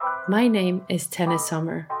My name is Tene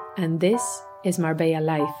Sommer, and this is Marbella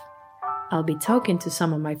Life. I'll be talking to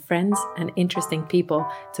some of my friends and interesting people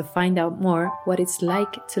to find out more what it's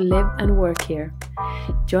like to live and work here.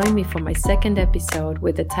 Join me for my second episode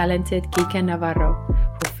with the talented Quike Navarro,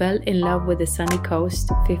 who fell in love with the sunny coast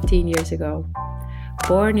 15 years ago.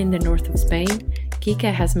 Born in the north of Spain, Quike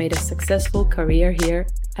has made a successful career here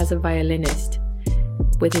as a violinist.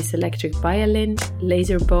 With his electric violin,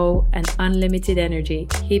 laser bow, and unlimited energy,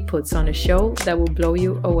 he puts on a show that will blow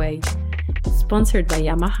you away. Sponsored by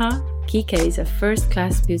Yamaha, Quike is a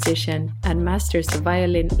first-class musician and masters the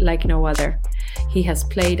violin like no other. He has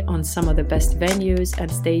played on some of the best venues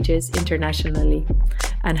and stages internationally,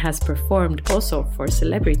 and has performed also for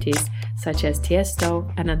celebrities such as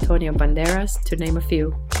Tiesto and Antonio Banderas, to name a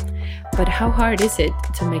few. But how hard is it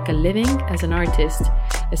to make a living as an artist,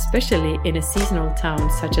 especially in a seasonal town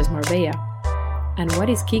such as Marbella? And what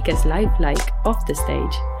is Quike's life like off the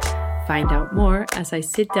stage? Find out more as I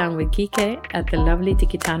sit down with Quike at the lovely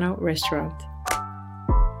Tikitano restaurant.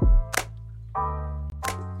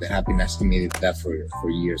 They have been asking me that for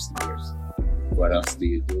years and years. What else do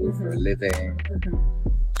you do for a living?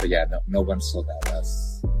 So yeah, no one saw that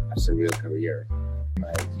as a real career.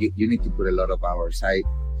 You need to put a lot of hours. I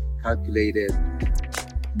calculated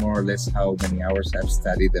more or less how many hours I've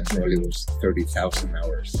studied, and probably it was 30,000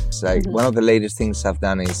 hours. So one of the latest things I've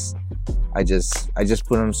done is I just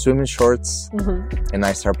put on swimming shorts and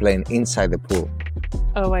I start playing inside the pool.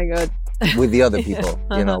 Oh my God. With the other people,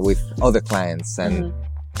 with other clients, and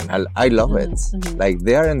I love it. Like,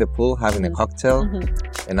 they are in the pool having a cocktail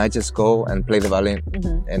and I just go and play the violin,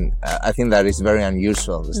 and I think that is very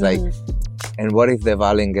unusual. It's like, and what if the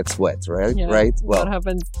violin gets wet, right? Yeah. Right? Well, what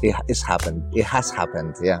happens? It's happened. It has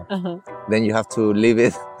happened, yeah. Then you have to leave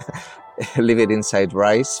it inside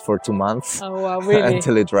rice for 2 months. Oh wow, really?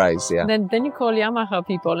 Until it dries, yeah. Then you call Yamaha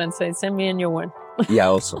people and say, send me a new one. Yeah,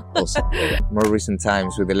 also. Yeah. More recent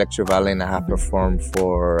times with electric violin, I have performed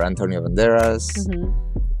for Antonio Banderas,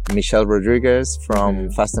 Michelle Rodriguez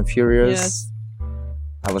from Fast and Furious. Yes.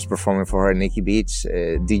 I was performing for her Nikki Beach.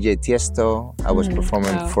 DJ Tiesto, I was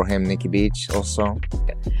performing for him Nikki Beach also.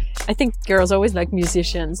 I think girls always like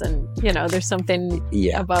musicians, and there's something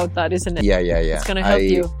about that, isn't it? Yeah. It's gonna help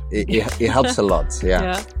you. It helps a lot.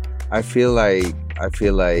 Yeah. I feel like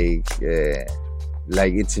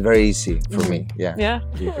it's very easy for me. Yeah. Yeah.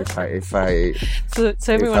 If I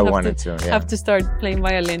everyone have to start playing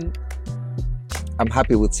violin. I'm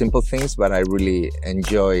happy with simple things, but I really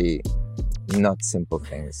enjoy not simple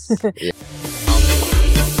things. Yeah.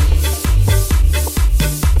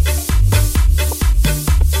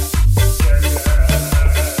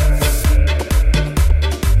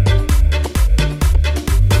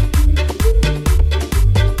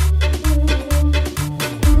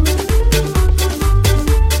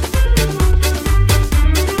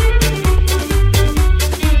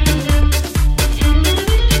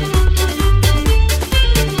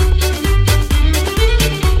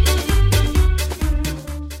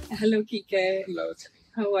 Hello, Quike. Hello.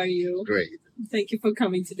 How are you? Great. Thank you for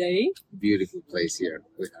coming today. Beautiful place here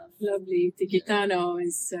we have. Lovely. Tikitano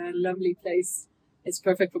is a lovely place. It's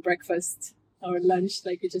perfect for breakfast or lunch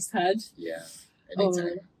like you just had. Yeah.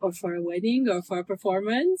 Anytime. Or for a wedding or for a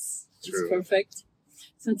performance. True. It's perfect.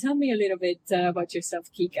 So tell me a little bit about yourself,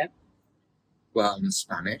 Quike. Well, I'm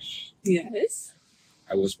Spanish. Yes.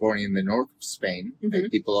 I was born in the north of Spain.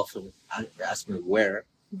 Like, people often ask me where.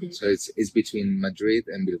 So it's between Madrid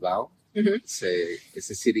and Bilbao. It's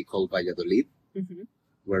a city called Valladolid,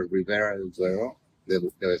 where Ribera del Duero,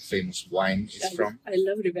 the famous wine, is from. I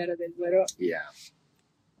love Ribera del Duero. Yeah.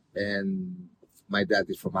 And my dad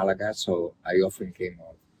is from Malaga, so I often came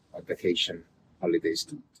on vacation holidays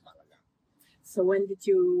to Malaga. So when did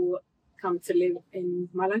you come to live in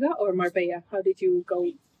Malaga or Marbella? How did you go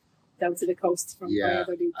down to the coast from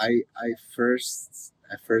Valladolid? I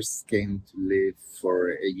first came to live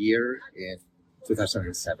for a year in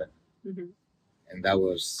 2007. And that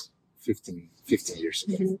was 15 years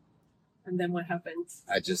ago. And then what happened?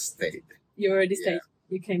 I just stayed. You already stayed.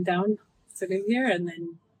 You came down to live here, and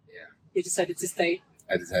then you decided to stay.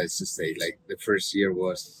 I decided to stay. Like, the first year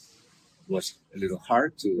was a little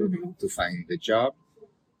hard to find the job,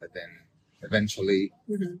 but then eventually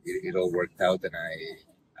it all worked out, and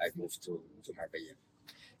I moved to Marbella.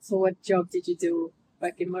 So what job did you do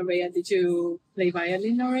back in Marbella? Did you play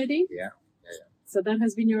violin already? Yeah. So that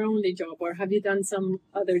has been your only job, or have you done some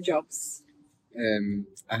other jobs?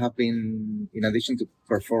 I have been, in addition to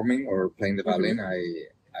performing or playing the violin,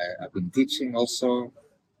 I've been teaching also.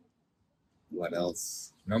 What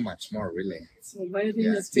else? Not much more, really. So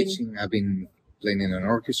violin has teaching. I've been playing in an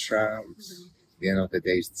orchestra the end of the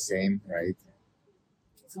day, it's the same, right?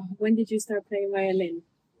 So when did you start playing violin?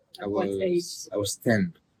 At what age? I was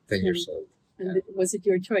 10 years old. And was it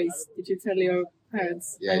your choice? Did you tell your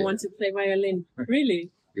parents, I want to play violin?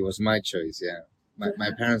 Really? It was my choice, yeah.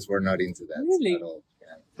 My parents were not into that at all.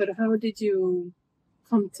 Yeah. But how did you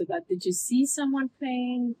come to that? Did you see someone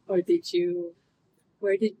playing, or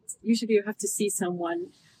usually you have to see someone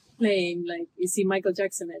playing, like you see Michael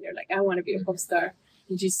Jackson and you're like, I want to be a pop star.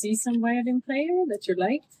 Did you see some violin player that you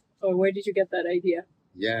liked, or where did you get that idea?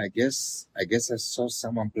 Yeah, I guess I saw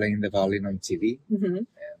someone playing the violin on TV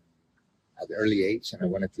at an early age, and I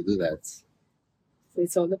wanted to do that. So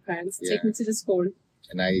it's all the parents, take me to the school.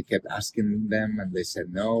 And I kept asking them, and they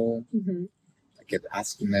said no. I kept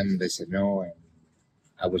asking them, they said no, and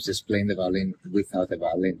I was just playing the violin without the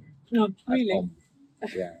violin. No, really? At home.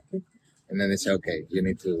 Yeah. And then they said, okay, you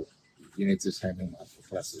need to sign him up for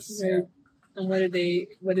classes. Right. Yeah. And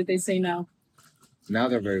what did they say now? Now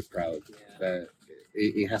they're very proud, but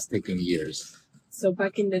it has taken years. So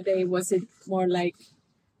back in the day, was it more like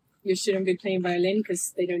you shouldn't be playing violin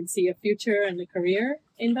because they don't see a future and a career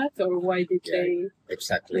in that, or why did they?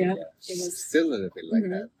 Exactly. Yeah. It was still a little bit like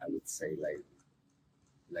that. I would say,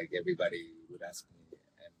 like everybody would ask me,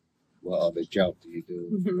 and what other job do you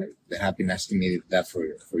do? Like, they have been asking me that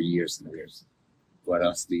for years and years. What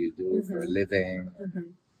else do you do for a living?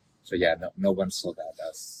 So yeah, no one saw that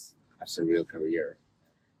as a real career.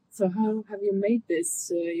 So how have you made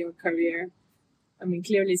this your career? I mean,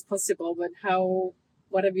 clearly it's possible, but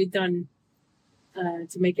what have you done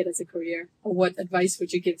to make it as a career? Or what advice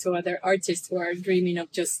would you give to other artists who are dreaming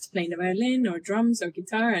of just playing the violin or drums or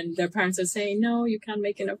guitar, and their parents are saying, no, you can't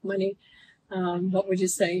make enough money? What would you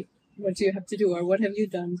say? What do you have to do, or what have you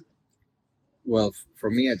done? Well,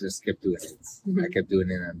 for me, I just kept doing it. I kept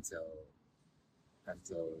doing it until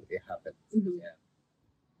it happened. Yeah.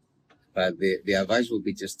 But the advice would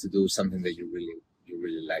be just to do something that you really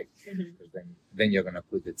like. Because then you're gonna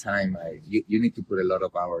put the time. You need to put a lot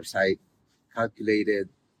of hours. I calculated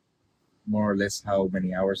more or less how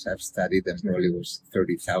many hours I've studied, and probably was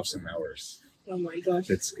 30,000 hours. Oh my gosh!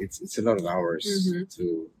 It's a lot of hours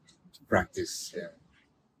to practice. Yeah.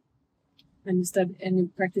 And you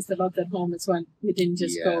practiced a lot at home as well. You didn't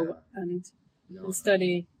just go and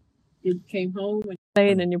study. You came home and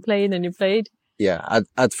played and you played and you played. Yeah,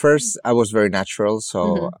 at first I was very natural,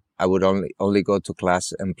 so I would only go to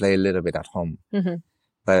class and play a little bit at home.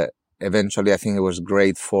 But eventually, I think it was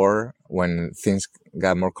grade 4 when things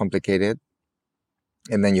got more complicated,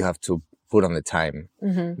 and then you have to put on the time.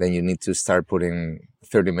 Then you need to start putting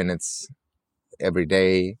 30 minutes every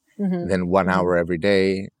day, then 1 hour every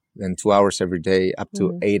day, then 2 hours every day, up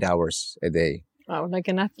to 8 hours a day. Wow, like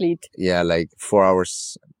an athlete. Yeah, like 4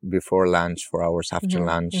 hours before lunch, 4 hours after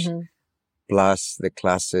lunch. Plus the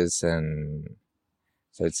classes, and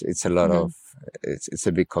so it's a lot of it's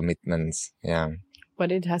a big commitment. Yeah,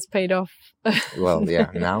 but it has paid off. Well,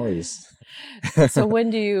 yeah, now is. So when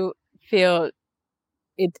do you feel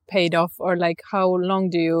it paid off, or like how long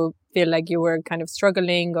do you feel like you were kind of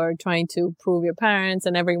struggling or trying to prove your parents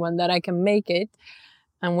and everyone that I can make it,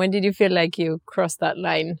 and when did you feel like you crossed that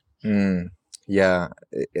line? Yeah,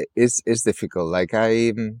 it's difficult. Like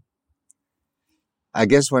I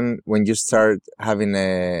guess when you start having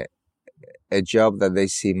a job that they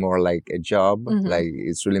see more like a job, like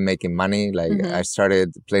it's really making money. Like I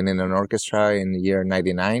started playing in an orchestra in the year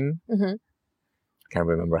 99. Can't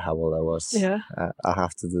remember how old I was. Yeah. I'll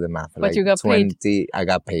have to do the math. But like you got 20, paid. I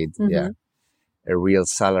got paid, yeah. A real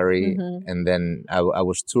salary. And then I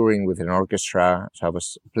was touring with an orchestra. So I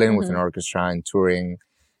was playing with an orchestra and touring.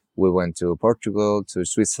 We went to Portugal, to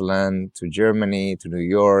Switzerland, to Germany, to New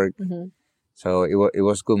York. So it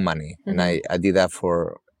was good money. And I did that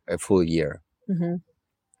for a full year.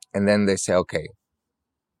 And then they say, okay,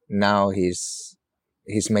 now he's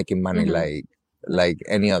making money like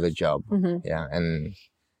any other job. Yeah.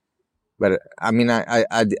 But I mean, I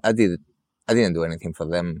didn't do anything for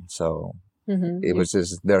them. So it was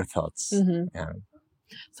just their thoughts. Yeah.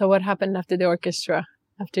 So what happened after the orchestra?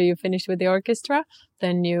 After you finished with the orchestra,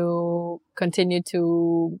 then you continued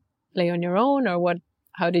to play on your own, or what?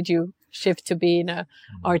 How did you shift to being an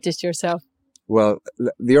artist yourself? Well,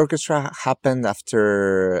 the orchestra happened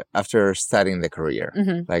after starting the career.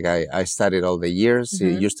 Like I studied all the years.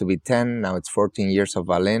 It used to be 10. Now it's 14 years of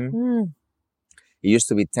violin. It used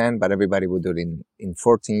to be 10, but everybody would do it in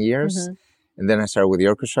 14 years. And then I started with the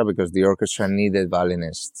orchestra because the orchestra needed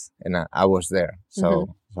violinists, and I was there.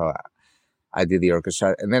 So I did the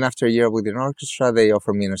orchestra. And then after a year with an orchestra, they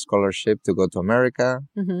offered me a scholarship to go to America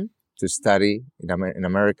to study in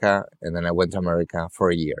America. And then I went to America for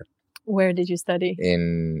a year. Where did you study?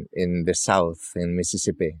 In the South, in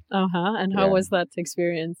Mississippi. And how was that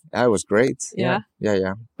experience? That was great. Yeah?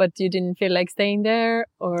 Yeah. But you didn't feel like staying there,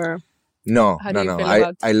 or No. how do you feel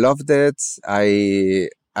about? I loved it. I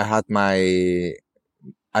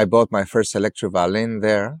bought my first electric violin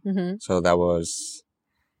there. So that was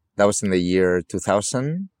in the year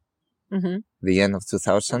 2000, the end of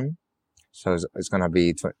 2000. So it's gonna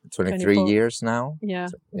be 23 24. years now. Yeah.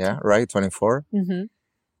 So, yeah, right, 24.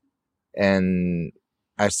 And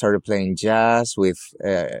I started playing jazz with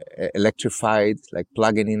electrified, like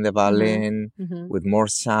plugging in the violin with more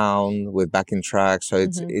sound, with backing tracks. So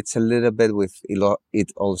it's a little bit with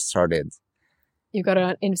it all started. You got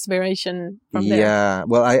an inspiration from there. Yeah.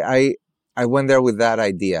 Well, I went there with that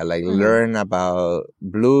idea, like learn about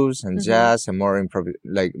blues and jazz and more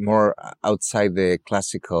more outside the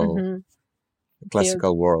classical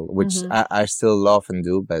world, which I still love and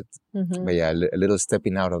do, but yeah, a little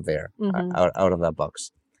stepping out of there, out of that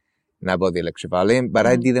box. And I bought the electric violin, but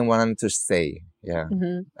I didn't want to stay. Yeah.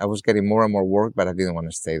 I was getting more and more work, but I didn't want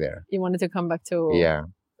to stay there. You wanted to come back to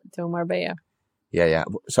Marbella. Yeah.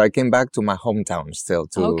 So I came back to my hometown still,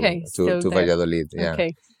 to Valladolid. Yeah.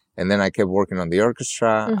 Okay. And then I kept working on the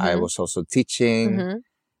orchestra. I was also teaching.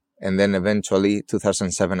 And then eventually,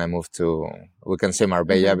 2007, I moved to, we can say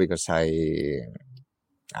Marbella, because even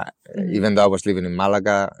though I was living in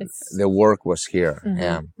Malaga, the work was here.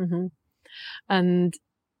 Yeah. And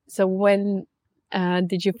so when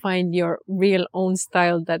did you find your real own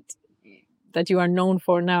style that you are known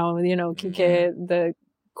for now? You know, Quike, the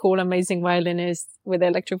cool, amazing violinist with the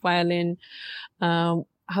electric violin. How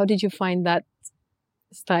did you find that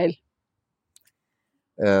style?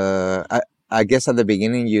 I guess at the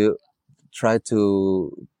beginning you try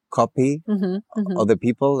to copy other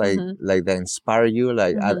people, like that inspire you.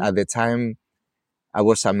 Like at the time, I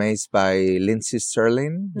was amazed by Lindsay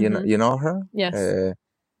Sterling. You know her? Yes.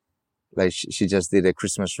 Like she just did a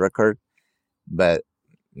Christmas record, but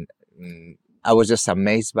I was just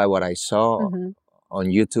amazed by what I saw on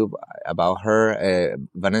YouTube about her.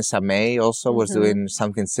 Vanessa May also was doing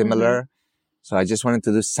something similar. So I just wanted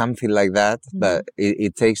to do something like that, but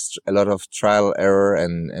it takes a lot of trial, error,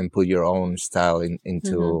 and put your own style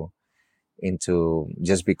into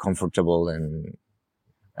just be comfortable and,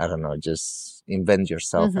 I don't know, just invent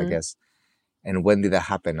yourself, I guess. And when did that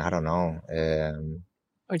happen? I don't know.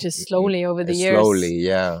 Or just slowly over the years? Slowly,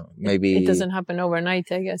 yeah. Maybe it doesn't happen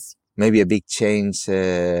overnight, I guess. Maybe a big change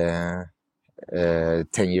 10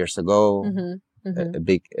 years ago. A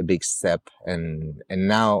big step, and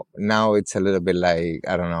now it's a little bit like,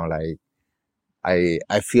 I don't know, like I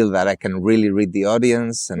feel that I can really read the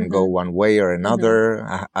audience and go one way or another.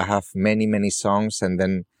 I have many songs, and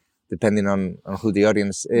then depending on who the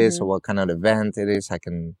audience is or what kind of event it is, I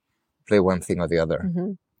can play one thing or the other.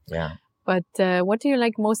 Yeah. But what do you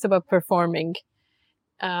like most about performing?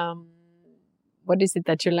 What is it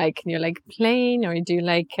that you like? Do you like playing, or do you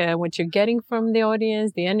like what you're getting from the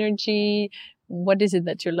audience, the energy? What is it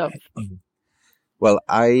that you love? Well,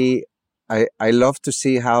 I love to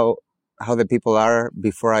see how the people are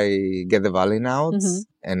before I get the violin out,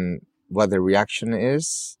 and what the reaction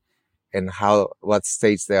is, and what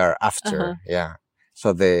stage they are after. Yeah.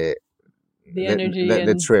 So the energy,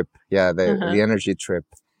 the trip. Yeah, the energy trip.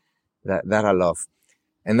 That I love.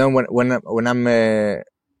 And then when I'm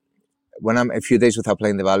a few days without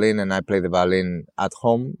playing the violin and I play the violin at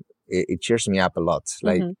home, it cheers me up a lot.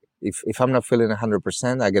 Like if I'm not feeling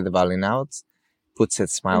 100%, I get the violin out, puts a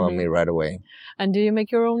smile on me right away. And do you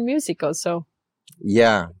make your own music also?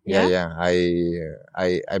 Yeah.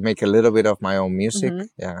 I make a little bit of my own music.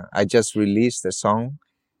 Yeah, I just released a song.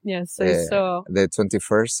 Yes, so the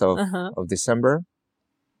 21st of December,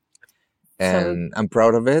 and I'm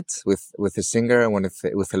proud of it, with the singer and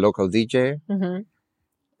with a local DJ,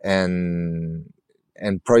 and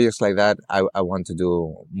projects like that. I want to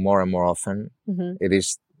do more and more often. It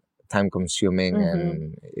is time consuming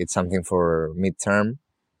and it's something for midterm.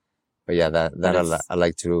 But yeah, that I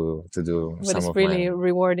like to do. But it's really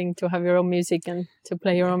rewarding to have your own music and to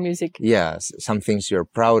play your own music. Yeah, some things you're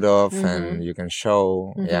proud of and you can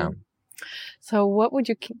show. Yeah. So what would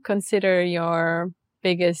you consider your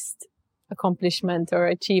biggest accomplishment or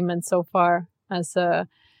achievement so far as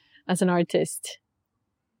an artist?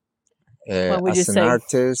 What would you say? As an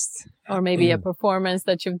artist, or maybe a performance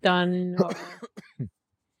that you've done.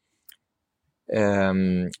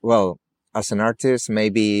 Well, as an artist,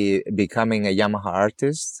 maybe becoming a Yamaha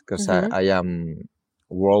artist, because I am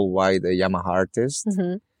worldwide a Yamaha artist.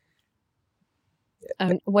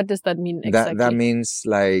 And what does that mean exactly? That means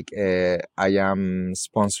like I am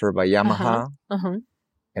sponsored by Yamaha.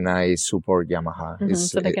 and I support Yamaha.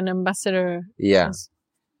 So like an ambassador. Yeah.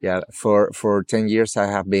 Yeah, for 10 years I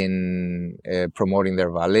have been promoting their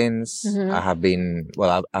violins. I have been,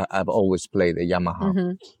 well, I've always played the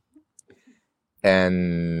Yamaha.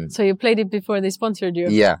 And so you played it before they sponsored you?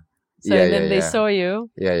 Yeah. So then they saw you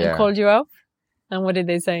and called you up? And what did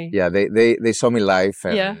they say? Yeah, they saw me live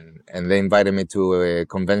and they invited me to a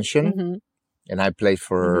convention and I played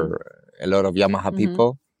for a lot of Yamaha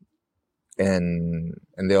people and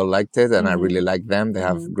they all liked it and I really liked them. They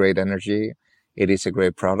have great energy. It is a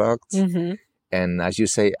great product. And as you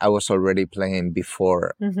say, I was already playing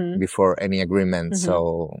before any agreement.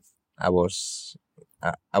 So I was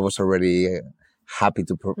already happy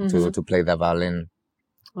to play the violin.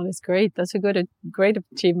 Well, that's great. That's a great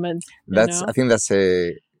achievement. I think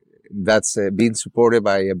that's being supported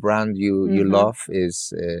by a brand you love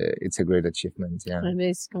it's a great achievement. Yeah. It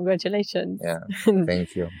is. Congratulations. Yeah.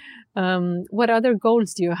 Thank you. What other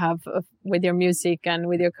goals do you have with your music and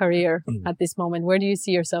with your career at this moment? Where do you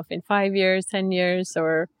see yourself in 5 years, 10 years,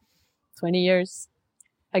 or 20 years?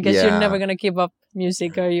 I guess you're never going to give up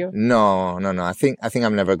music, are you? No. I think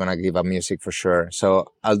I'm never going to give up music for sure. So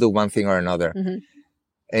I'll do one thing or another.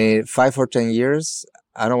 In 5 or 10 years,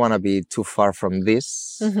 I don't want to be too far from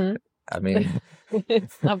this. I mean,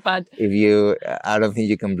 it's not bad. I don't think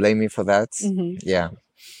you can blame me for that. Yeah.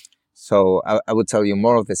 So I would tell you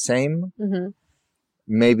more of the same.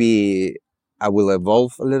 Maybe I will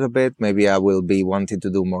evolve a little bit. Maybe I will be wanting to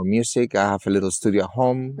do more music. I have a little studio at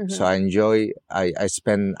home, so I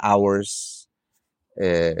spend hours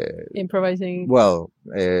improvising. Well,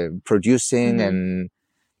 producing, and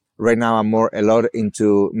right now I'm a lot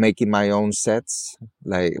into making my own sets,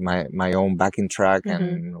 like my own backing track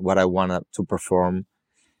and what I want to perform.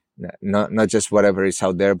 Not just whatever is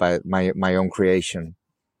out there, but my own creation.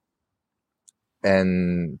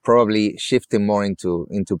 And probably shifting more into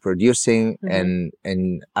producing and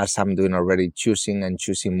as I'm doing already, choosing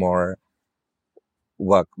more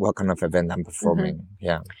what kind of event I'm performing.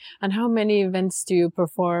 Yeah. And how many events do you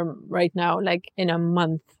perform right now? Like in a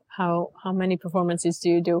month, how many performances do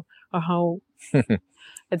you do, or how?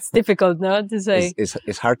 It's difficult, no, to say.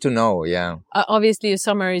 It's hard to know. Yeah. Obviously,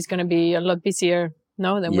 summer is going to be a lot busier,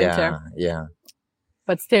 no, than winter. Yeah.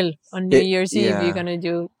 But still, on New Year's Eve, you're going to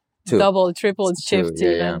do double, triple shift.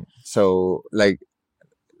 Yeah. So like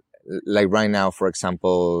right now, for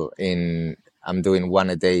example, I'm doing one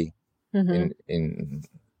a day in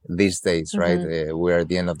these days, right? We're at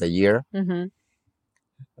the end of the year.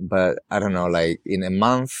 But I don't know, like in a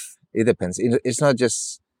month, it depends. It's not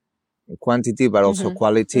just quantity, but also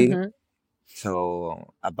quality.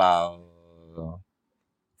 So about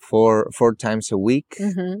four times a week.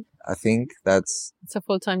 I think it's a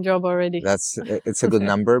full-time job already. It's a good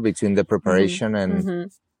number between the preparation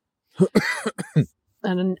and.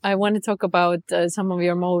 And I want to talk about some of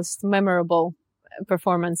your most memorable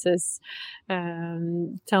performances.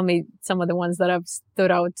 Tell me some of the ones that have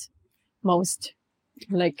stood out most.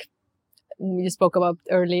 Like you spoke about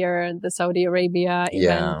earlier, the Saudi Arabia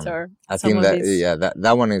event, or I think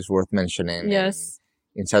that one is worth mentioning. Yes.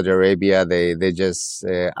 In Saudi Arabia, they just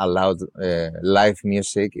allowed live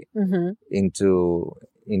music into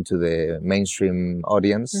the mainstream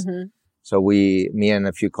audience. So me and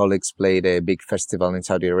a few colleagues played a big festival in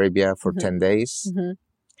Saudi Arabia for 10 days.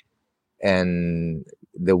 And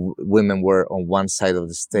the women were on one side of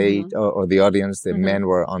the stage or the audience. The men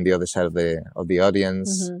were on the other side of the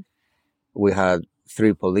audience. We had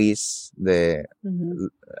 3 police.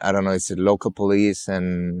 I don't know, it's the local police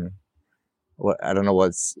and I don't know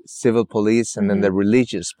what's civil police, and then the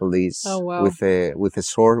religious police with a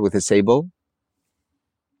sword, with a sable.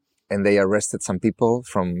 And they arrested some people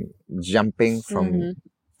from jumping from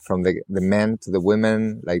the men to the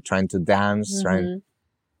women, like trying to dance,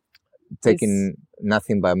 taking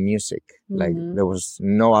nothing but music. Like there was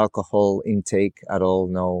no alcohol intake at all,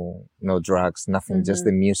 no drugs, nothing, just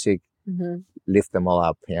the music lift them all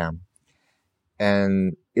up. Yeah.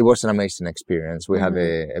 And it was an amazing experience. We had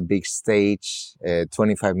a big stage,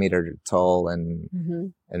 25 meter tall and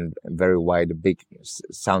very wide, a big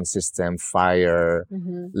sound system, fire,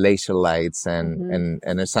 laser lights, and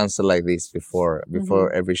it sounded like this before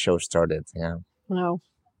every show started. Yeah. Wow.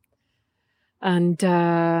 And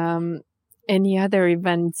any other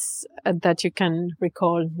events that you can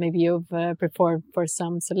recall? Maybe you've performed for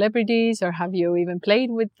some celebrities, or have you even played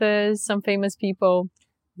with some famous people?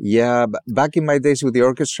 Yeah, back in my days with the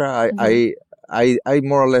orchestra, I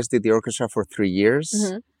more or less did the orchestra for 3 years.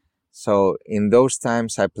 So in those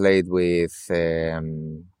times, I played with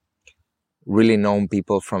really known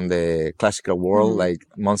people from the classical world, like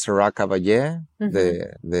Montserrat Caballé,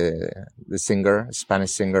 the singer,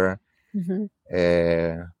 Spanish singer,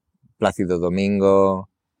 Plácido Domingo,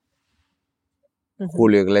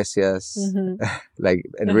 Julio Iglesias, like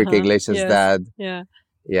Enrique Iglesias' dad.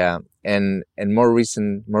 Yeah. And more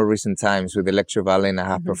recent times with electro violin, I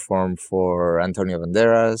have performed for Antonio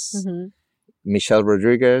Banderas, Michelle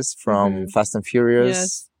Rodriguez from Fast and Furious.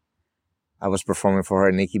 Yes. I was performing for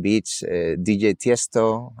her, Nikki Beach. DJ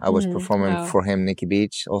Tiesto, I was performing for him, Nikki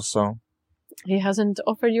Beach also. He hasn't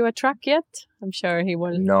offered you a track yet? I'm sure he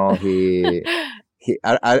will. No,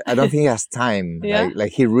 I don't think he has time. Yeah?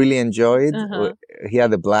 Like he really enjoyed. He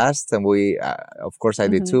had a blast, and we, of course, I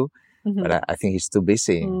did too. But I think he's too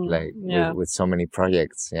busy, with so many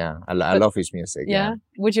projects. Yeah, I love his music. Yeah.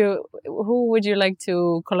 Who would you like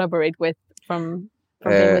to collaborate with from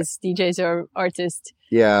famous DJs or artists?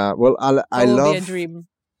 Yeah, well, I would love. Be a dream.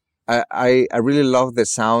 I really love the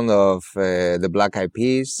sound of the Black Eyed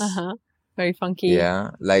Peas. Very funky.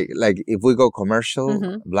 Yeah, like if we go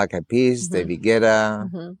commercial, Black Eyed Peas, David Guetta,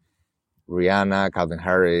 Rihanna, Calvin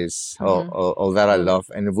Harris, all that I love.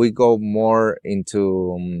 And if we go more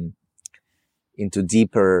into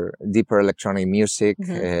deeper electronic music,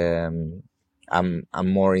 I'm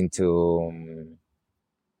more into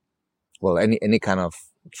any kind of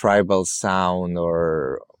tribal sound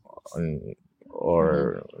or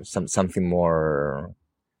something more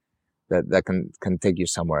that can take you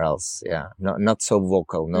somewhere else. Yeah, not so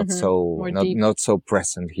vocal, not so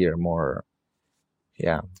present here. More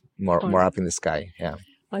up in the sky. Yeah.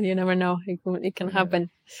 Well, you never know. It can happen.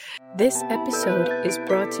 This episode is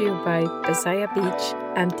brought to you by Besaya Beach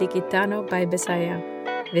and Tikitano by Besaya.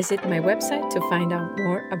 Visit my website to find out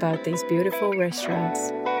more about these beautiful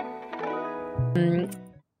restaurants.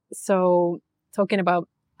 So, talking about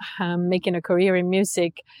making a career in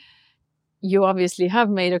music, you obviously have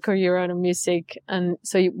made a career out of music, and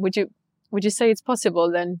so would you say it's possible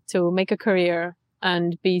then to make a career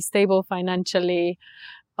and be stable financially?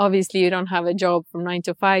 Obviously, you don't have a job from 9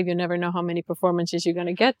 to 5. You never know how many performances you're going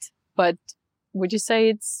to get. But would you say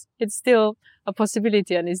it's still a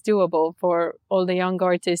possibility and it's doable for all the young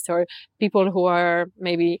artists or people who are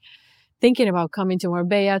maybe thinking about coming to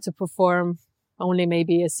Marbella to perform only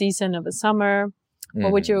maybe a season of a summer?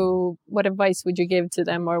 What advice would you give to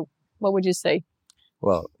them, or what would you say?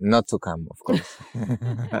 Well, not to come, of course.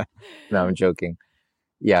 No, I'm joking.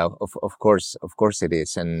 Yeah, of course it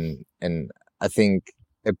is. And I think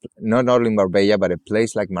not only Marbella, but a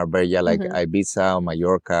place like Marbella, like Ibiza or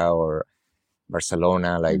Mallorca or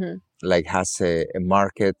Barcelona, like has a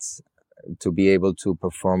market to be able to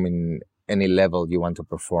perform in any level you want to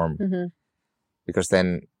perform. Because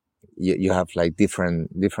then you have like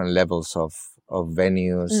different levels of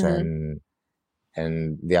venues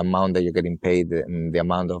and the amount that you're getting paid and the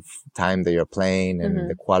amount of time that you're playing and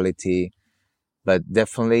the quality. But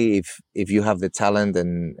definitely if you have the talent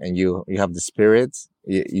and you have the spirit,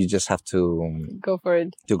 you just have to go for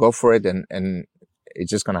it. And it's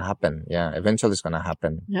just going to happen. Yeah. Eventually it's going to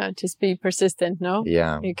happen. Yeah. Just be persistent. No?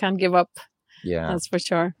 Yeah. You can't give up. Yeah. That's for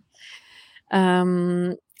sure.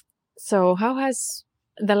 So how has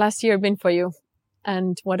the last year been for you?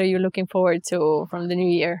 And what are you looking forward to from the new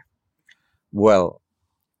year? Well,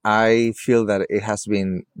 I feel that it has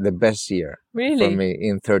been the best year really? For me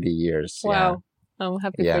in 30 years. Wow. Yeah. I'm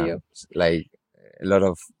happy for you. Like a lot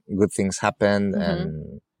of good things happened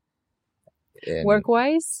and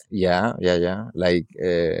work-wise? Yeah. Like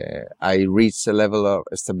I reached a level of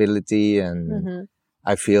stability and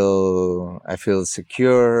I feel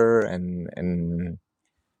secure and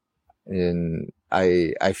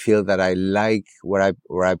I feel that I like where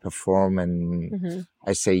I perform and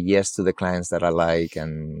I say yes to the clients that I like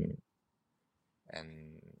and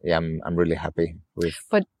yeah, I'm really happy with.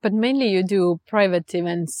 But mainly you do private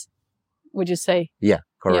events, would you say? Yeah,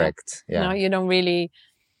 correct. Yeah. No, you don't really.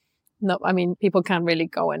 No, I mean people can't really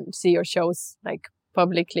go and see your shows like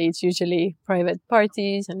publicly. It's usually private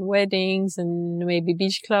parties and weddings and maybe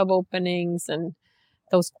beach club openings and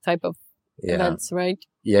those type of events, right?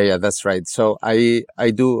 Yeah, that's right. So I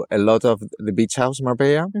do a lot of the beach house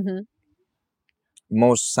Marbella.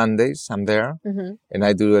 Most Sundays I'm there and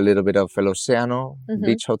I do a little bit of El Océano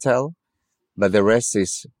Beach Hotel, but the rest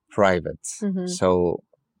is private. So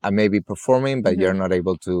I may be performing, but you're not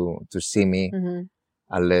able to see me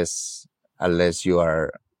unless you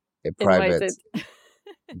are a private,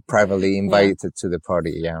 privately invited to the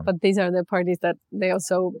party. Yeah. But these are the parties that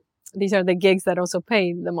these are the gigs that also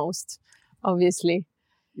pay the most, obviously.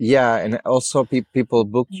 Yeah. And also people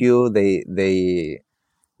book you, they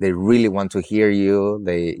they really want to hear you.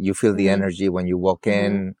 You feel the energy when you walk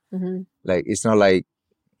in. Like, it's not like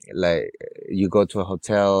you go to a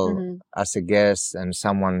hotel as a guest and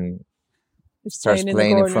someone starts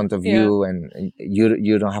playing in front of you, and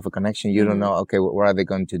you don't have a connection. You don't know, okay, what are they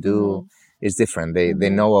going to do? It's different. They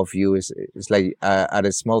know of you. It's like at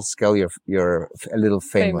a small scale, you're a little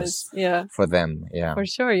famous. For them. Yeah, for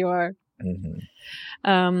sure you are.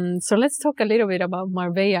 So let's talk a little bit about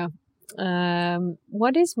Marbella.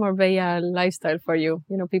 What is Marbella lifestyle for you?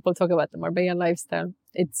 You know, people talk about the Marbella lifestyle.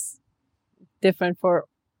 It's different for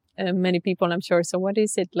many people, I'm sure. So what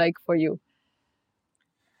is it like for you?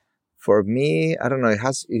 For me, I don't know.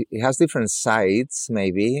 It has different sides.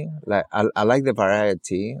 Maybe like I like the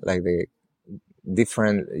variety, like the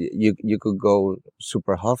different. You could go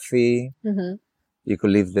super healthy. You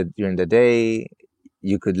could live during the day.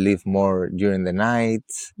 You could live more during the night.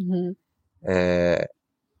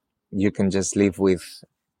 You can just live with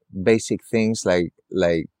basic things like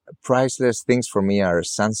priceless things for me are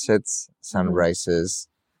sunsets, sunrises,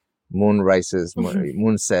 moonrises,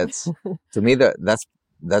 moonsets. To me,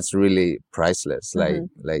 that's really priceless. Like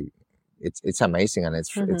it's amazing, and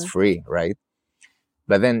it's free, right?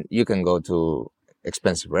 But then you can go to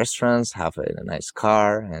expensive restaurants, have a nice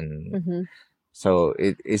car, and so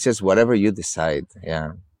it's just whatever you decide.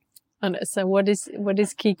 Yeah. And so what is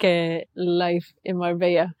Quike life in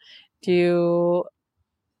Marbella? Do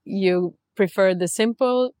you prefer the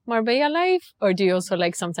simple Marbella life, or do you also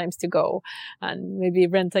like sometimes to go and maybe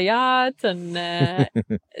rent a yacht and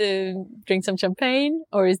drink some champagne,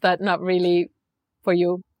 or is that not really for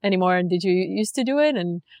you anymore? And did you used to do it,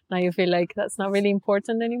 and now you feel like that's not really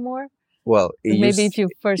important anymore? Well, maybe if you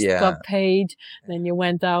first got paid, then you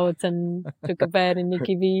went out and took a bed in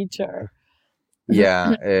Nikki Beach, or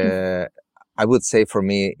I would say for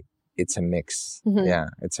me it's a mix. Yeah,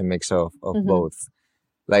 it's a mix of both.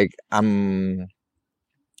 Like I'm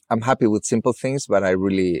happy with simple things, but I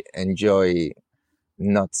really enjoy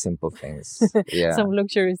not simple things. Yeah, some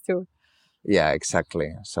luxuries too. Yeah,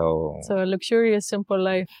 exactly. So a luxurious, simple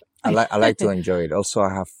life. I like to enjoy it. Also,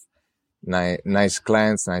 I have nice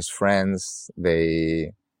clients, nice friends.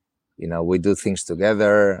 They, we do things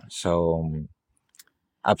together. So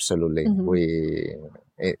absolutely, we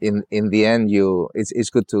in the end, it's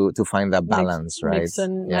good to find that balance, right? Mix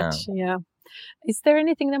and match. Yeah. Is there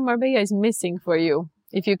anything that Marbella is missing for you?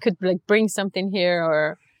 If you could like bring something here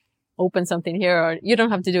or open something here, or you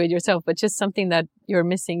don't have to do it yourself, but just something that you're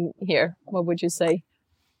missing here, what would you say?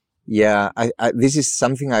 Yeah, this is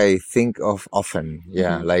something I think of often.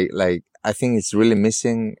 Yeah, like I think it's really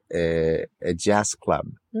missing a jazz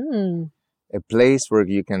club, a place where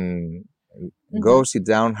you can go sit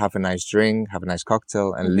down, have a nice drink, have a nice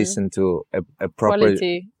cocktail, and listen to a proper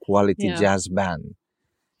quality jazz band.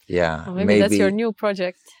 Yeah, well, maybe that's your new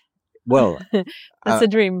project. Well, that's a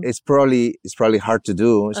dream. It's probably hard to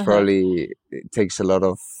do. It's it takes a lot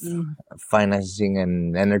of financing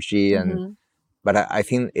and energy, but I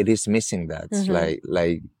think it is missing that.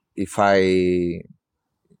 Like if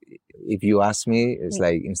you ask me, it's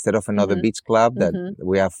like instead of another beach club that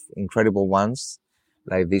we have incredible ones,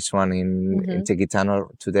 like this one in Tequitano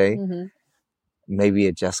today, maybe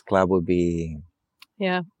a jazz club would be.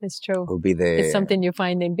 Yeah, it's true. Would be it's something you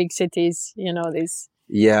find in big cities, this.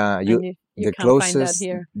 Yeah, you the can't find that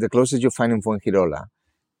here. The closest you find in Fuengirola.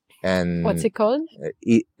 And what's it called?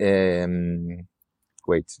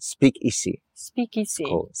 Speak Easy. Speak Easy.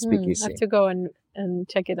 Speak Easy. I have to go and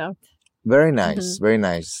check it out. Very nice, very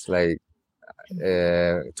nice. Like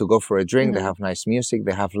to go for a drink. They have nice music.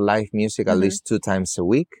 They have live music at least 2 times a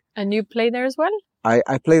week. And you play there as well?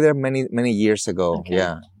 I played there many years ago. Okay.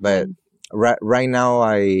 Yeah, but right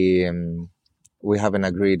now we haven't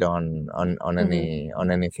agreed on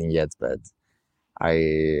anything yet. But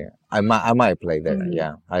I might play there.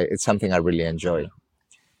 Yeah, it's something I really enjoy.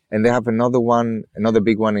 And they have another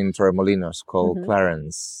big one in Torremolinos called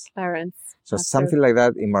Clarence. So something like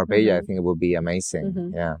that in Marbella, I think it would be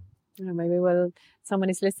amazing. Yeah. Maybe someone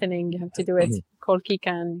is listening. You have to do it. Call Kika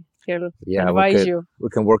and he'll advise you. We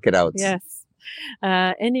can work it out. Yes.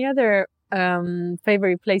 Any other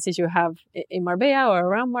favorite places you have in Marbella or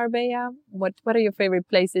around Marbella? What are your favorite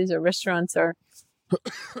places or restaurants or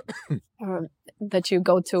that you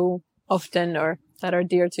go to often or that are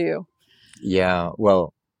dear to you? Yeah,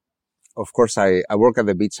 well, of course, I work at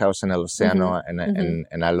the Beach House in El Océano,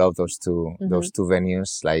 and I love those two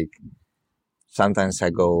venues. Like sometimes I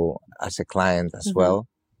go as a client as well,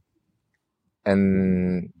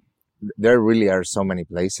 and there really are so many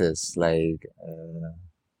places like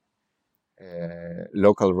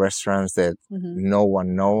local restaurants that no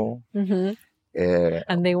one know.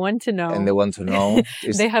 And they want to know. And they want to know.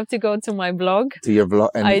 They have to go to my blog. To your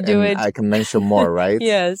blog, and I can mention more, right?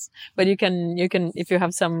 Yes, but you can if you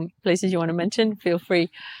have some places you want to mention, feel free.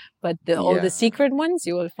 But all the secret ones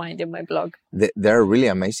you will find in my blog. There are really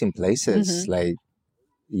amazing places. Like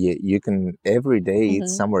you can every day eat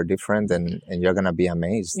somewhere different, and you're gonna be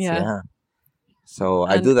amazed. Yeah. So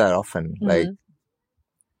I do that often. Like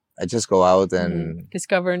I just go out and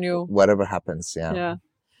discover new whatever happens. Yeah.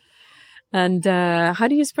 And how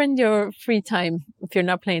do you spend your free time if you're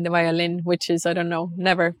not playing the violin, which is, I don't know,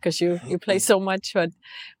 never, because you play so much. But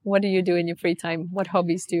what do you do in your free time? What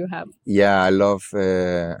hobbies do you have? Yeah, I love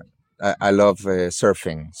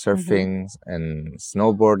surfing and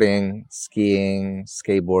snowboarding, skiing,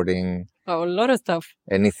 skateboarding. Oh, a lot of stuff.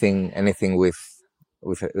 Anything with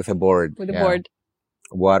a board. With a board.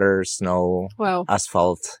 Water, snow,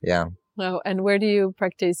 asphalt. Yeah. Wow. And where do you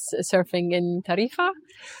practice surfing? In Tarifa?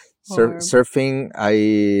 Surfing,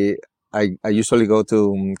 I usually go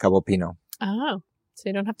to Cabo Pino. Ah, so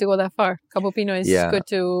you don't have to go that far. Cabo Pino is good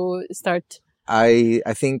to start. I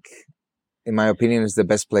think, in my opinion, is the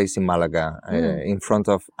best place in Malaga, in front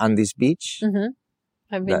of Andes Beach.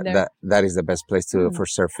 I've been there. That is the best place for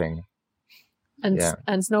surfing. And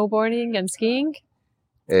snowboarding and skiing?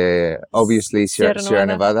 Obviously, Sierra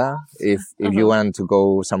Nevada. If you want to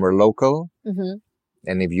go somewhere local,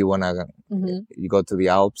 and if you wanna you go to the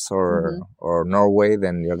Alps or Norway,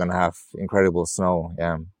 then you're gonna have incredible snow.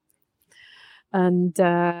 Yeah. And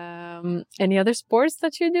any other sports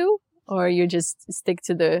that you do, or you just stick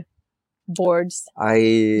to the boards? Do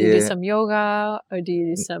you do some yoga, or do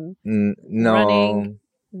you do some running?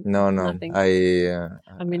 No. Nothing.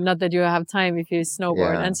 I mean, not that you have time if you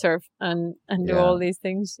snowboard and surf and do all these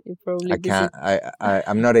things. You probably busy.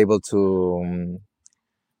 I'm not able to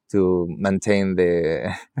maintain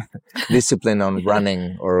the discipline on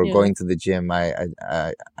running or going to the gym. I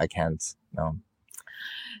can't. No.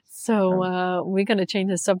 So we're gonna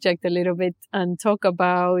change the subject a little bit and talk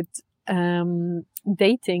about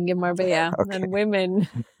dating in Marbella and women.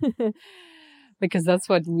 Because that's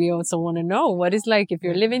what we also want to know. What it's like if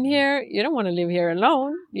you're living here, you don't want to live here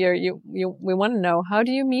alone. We want to know, how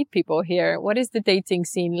do you meet people here? What is the dating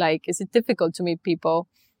scene like? Is it difficult to meet people?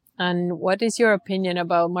 And what is your opinion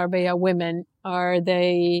about Marbella women? Are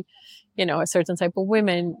they, a certain type of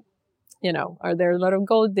women? Are there a lot of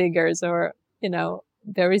gold diggers? Or,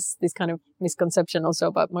 there is this kind of misconception also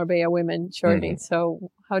about Marbella women, surely. So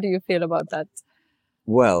how do you feel about that?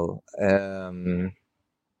 Well,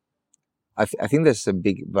 I think there's a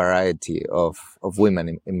big variety of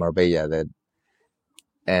women in Marbella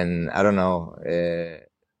and I don't know,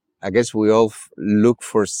 I guess we all look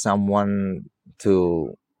for someone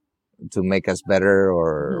to make us better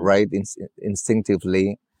or right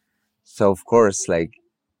instinctively. So of course, like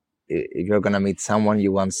if you're going to meet someone,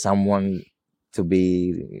 you want someone to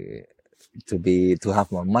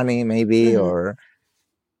have more money maybe, or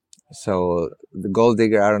so the gold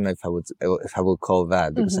digger, I don't know if I would call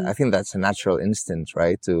that, because I think that's a natural instinct,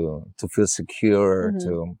 right? To feel secure,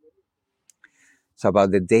 So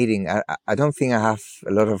about the dating, I don't think I have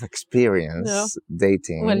a lot of experience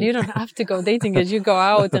dating. Well, you don't have to go dating because you go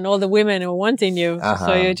out and all the women are wanting you.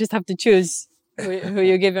 So you just have to choose who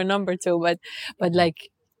you give your number to. But like,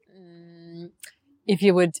 if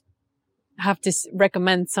you would have to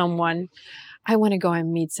recommend someone, I want to go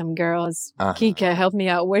and meet some girls. Kike, help me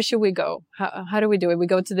out. Where should we go? How do we do it? We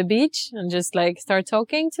go to the beach and just like start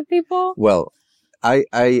talking to people? Well,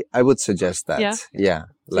 I would suggest that. Yeah.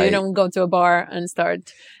 So you don't go to a bar and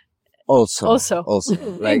start. Also.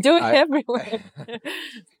 Like, do it everywhere.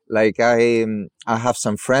 Like I have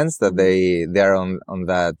some friends that they're on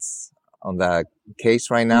that case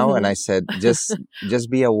right now. And I said, just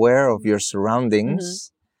be aware of your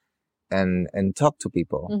surroundings and talk to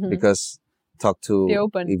people, because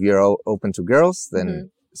if you're open to girls,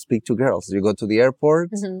 then speak to girls. You go to the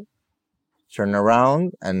airport, turn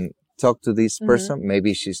around and talk to this person.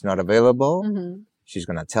 Maybe she's not available. She's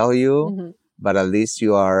going to tell you, but at least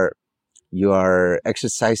you are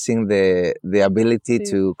exercising the ability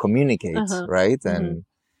to communicate, right? And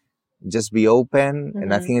just be open.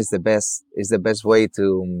 And I think it's the best way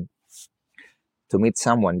to meet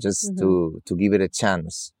someone, just to give it a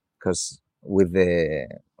chance. Because with the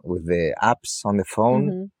apps on the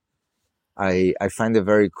phone, I find it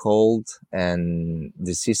very cold and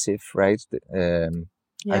decisive, right?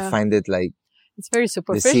 I find it like it's very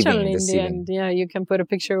superficial in the end. Yeah, you can put a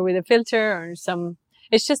picture with a filter or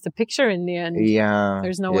it's just a picture in the end. Yeah.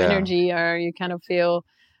 There's no energy, or you kind of feel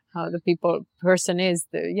how the person is.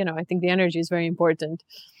 I think the energy is very important.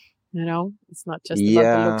 It's not just about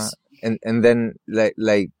the looks. And then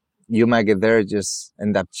like you might get there, just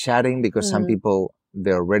end up chatting because some people,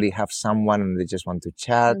 they already have someone and they just want to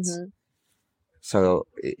chat. So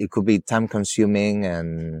it could be time consuming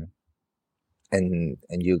and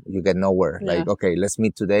you get nowhere. Like, okay, let's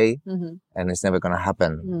meet today, and it's never going to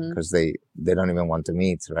happen because they don't even want to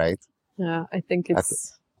meet, right? Yeah, I think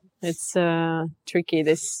it's tricky,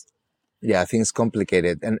 this. Yeah, I think it's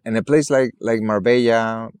complicated. And a place like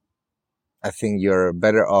Marbella, I think you're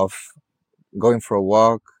better off going for a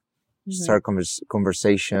walk, start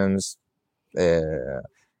conversations,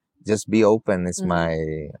 just be open is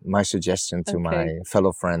my suggestion to my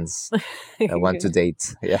fellow friends that want to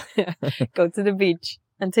date. Yeah. Go to the beach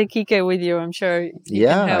and take Quike with you. I'm sure you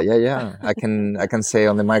can help. Yeah. I can say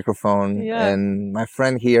on the microphone, and my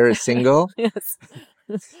friend here is single. Yes.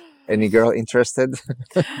 Any girl interested?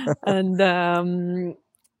 And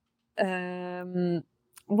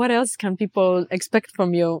what else can people expect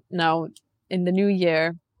from you now in the new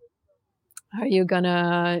year? Are you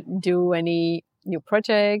gonna do any new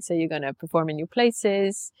projects? Are you gonna perform in new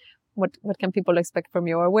places? What can people expect from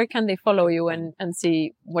you, or where can they follow you and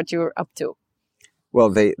see what you're up to? Well,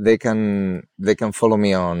 they can follow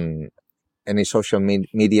me on any social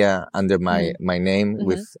media under my name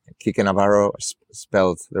with Quike Navarro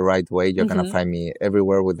spelled the right way. You're gonna find me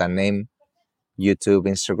everywhere with that name. YouTube,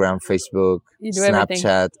 Instagram, Facebook,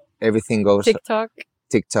 Snapchat, everything goes.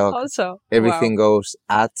 TikTok. Also, everything goes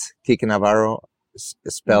at Quike Navarro,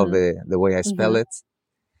 spelled the way I spell it.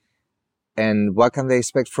 And what can they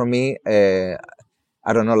expect from me? I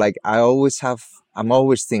don't know. Like I'm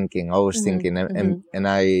always thinking, and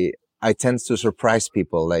I tend to surprise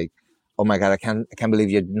people. Like, oh my God, I can't believe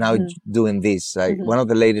you're now doing this. Like one of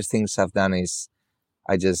the latest things I've done is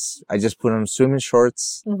I just put on swimming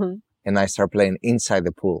shorts and I start playing inside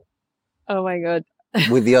the pool. Oh my God.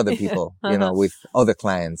 With the other people, you know, with other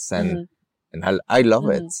clients, and I love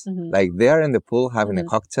it. Like they are in the pool having a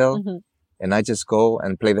cocktail, and I just go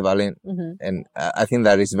and play the violin, and I think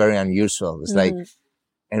that is very unusual. It's like,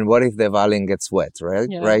 and what if the violin gets wet, right?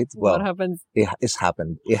 Yeah. Right? Well, what happens? It's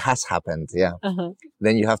happened. It has happened. Yeah.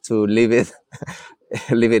 Then you have to leave it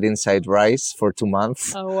inside rice for 2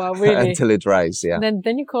 months. Oh wow, really? Until it dries. Yeah.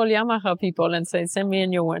 Then you call Yamaha people and say, send me a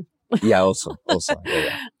new one. Yeah, also.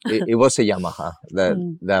 Yeah. It was a Yamaha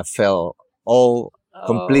that fell all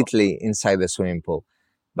completely inside the swimming pool,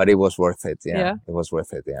 but it was worth it. Yeah. It was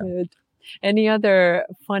worth it. Yeah. Good. Any other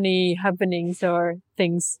funny happenings or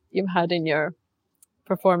things you've had in your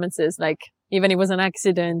performances? Like even it was an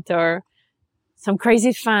accident or some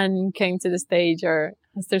crazy fan came to the stage, or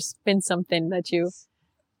has there been something that you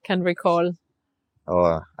can recall?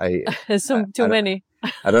 Oh, too many.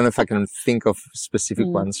 I don't know if I can think of specific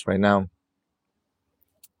ones right now.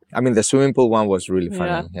 I mean, the swimming pool one was really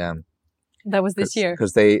funny. Yeah. That was this year.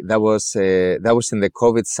 Because that was in the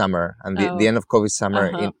COVID summer and the end of COVID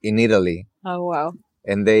summer in Italy. Oh wow!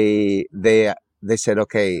 And they said,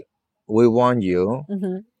 okay, we want you.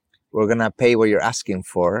 We're gonna pay what you're asking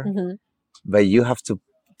for, but you have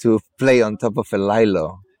to play on top of a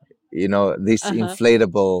lilo. You know, this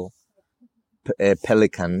inflatable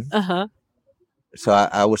pelican. So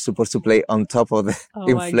I was supposed to play on top of the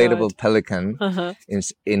inflatable pelican in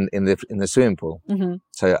the swimming pool.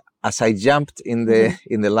 So as I jumped in the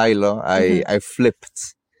lilo, I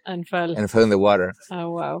flipped and fell in the water. Oh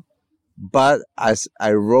wow! But as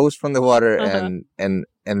I rose from the water and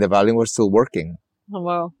the violin was still working. Oh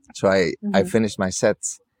wow! So I finished my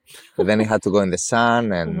set, but then I had to go in the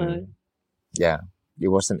sun and it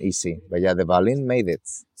wasn't easy. But yeah, the violin made it.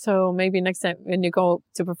 So maybe next time when you go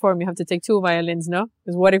to perform, you have to take 2 violins, no?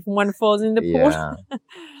 Because what if one falls in the pool? Yeah.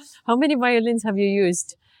 How many violins have you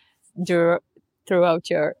used throughout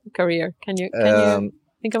your career? Can you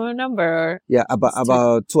think of a number? Or yeah,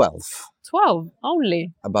 about 12. 12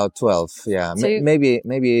 only? About 12, yeah. So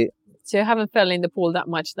maybe. So you haven't fell in the pool that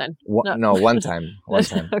much then? No, one time.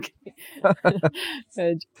 Okay.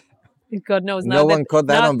 Good. God knows. No one caught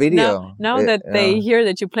that on video. Now that they hear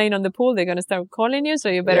that you're playing on the pool, they're going to start calling you. So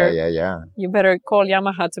you better, you better call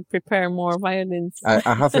Yamaha to prepare more violins.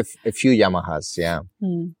 I have a few Yamahas. Yeah.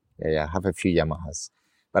 I have a few Yamahas,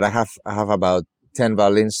 but I have about 10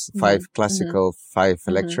 violins, 5 classical, 5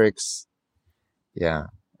 electrics. Yeah.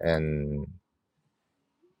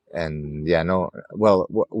 And yeah, no, well,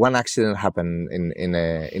 one accident happened in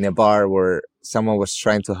a bar where someone was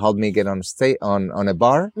trying to help me get on stage, on a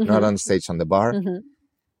bar, not on stage, on the bar.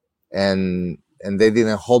 And they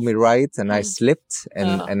didn't hold me right. And I slipped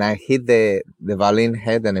and I hit the violin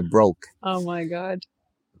head and it broke. Oh my God.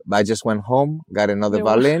 But I just went home, got another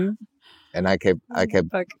violin and I kept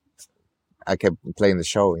playing the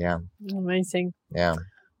show. Yeah. Amazing. Yeah.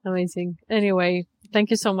 Amazing. Anyway, thank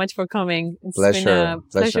you so much for coming. It's Pleasure. been a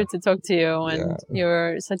pleasure to talk to you, and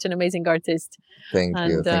you're such an amazing artist. Thank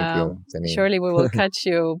you, Janine. Surely we will catch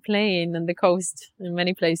you playing on the coast in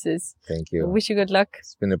many places. Thank you. I wish you good luck.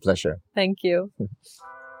 It's been a pleasure. Thank you.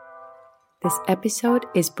 This episode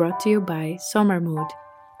is brought to you by Summer Mood,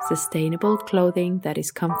 sustainable clothing that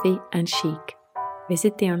is comfy and chic.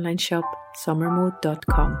 Visit the online shop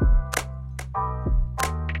summermood.com.